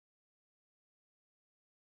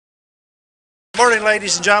Morning,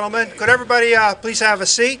 ladies and gentlemen. Could everybody please have a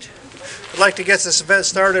seat? I'd like to get this event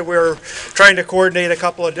started. We're trying to coordinate a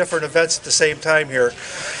couple of different events at the same time here.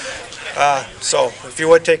 So if you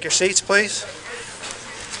would take your seats, please.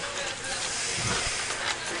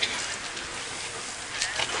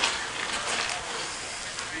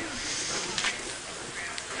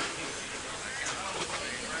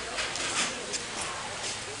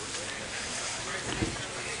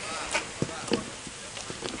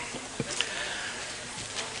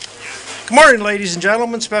 Good morning, ladies and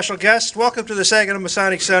gentlemen, special guests. Welcome to the Saginaw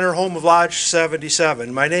Masonic Center, home of Lodge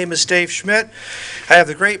 77. My name is Dave Schmidt. I have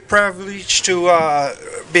the great privilege to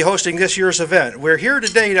be hosting this year's event. We're here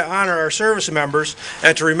today to honor our service members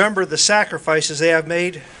and to remember the sacrifices they have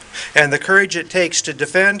made and the courage it takes to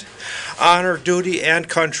defend, honor, duty, and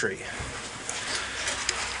country.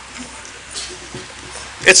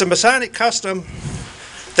 It's a Masonic custom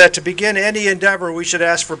that to begin any endeavor we should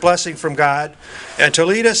ask for blessing from God. And to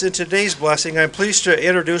lead us in today's blessing, I'm pleased to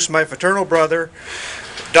introduce my fraternal brother,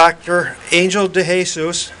 Dr. Angel De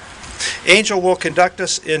Jesus. Angel will conduct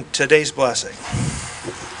us in today's blessing.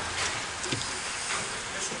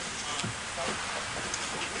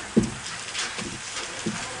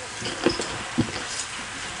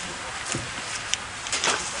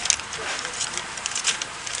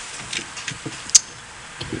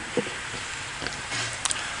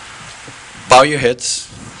 Bow your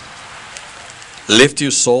heads, lift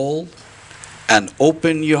your soul, and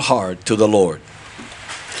open your heart to the Lord.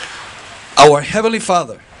 Our Heavenly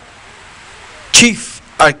Father, Chief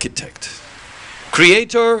Architect,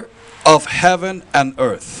 Creator of heaven and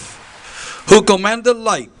earth, who commanded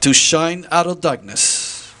light to shine out of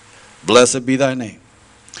darkness, blessed be thy name.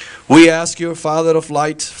 We ask you, Father of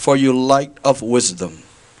light, for your light of wisdom,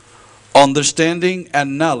 understanding,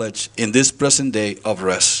 and knowledge in this present day of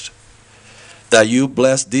rest, that you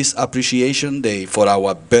bless this appreciation day for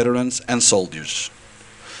our veterans and soldiers.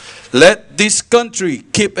 Let this country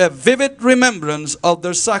keep a vivid remembrance of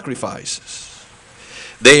their sacrifices.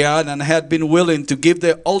 They are and had been willing to give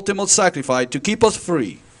their ultimate sacrifice to keep us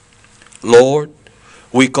free. Lord,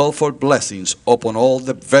 we call for blessings upon all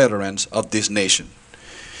the veterans of this nation.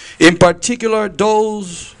 In particular,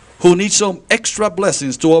 those who need some extra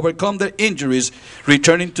blessings to overcome their injuries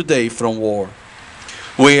returning today from war.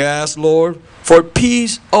 We ask, Lord, for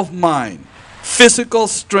peace of mind, physical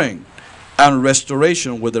strength, and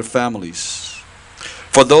restoration with their families.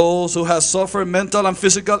 For those who have suffered mental and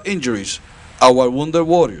physical injuries, our wounded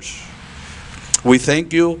warriors, we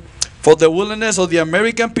thank you for the willingness of the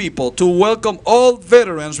American people to welcome all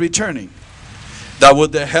veterans returning, that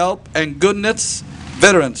with the help and goodness,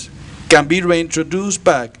 veterans can be reintroduced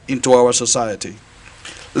back into our society.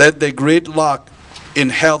 Let the great lack in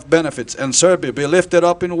health benefits and service be lifted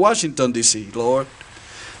up in Washington, D.C., Lord,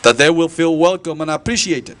 that they will feel welcome and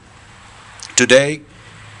appreciated. Today,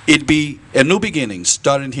 it be a new beginning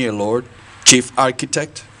starting here, Lord, Chief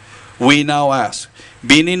Architect. We now ask,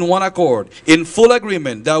 being in one accord, in full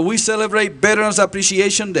agreement, that we celebrate Veterans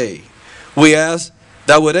Appreciation Day. We ask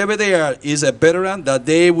that wherever they are is a veteran, that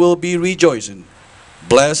they will be rejoicing.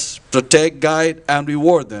 Bless, protect, guide, and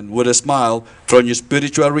reward them with a smile from your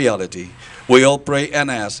spiritual reality. We all pray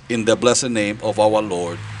and ask in the blessed name of our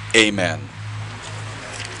Lord. Amen.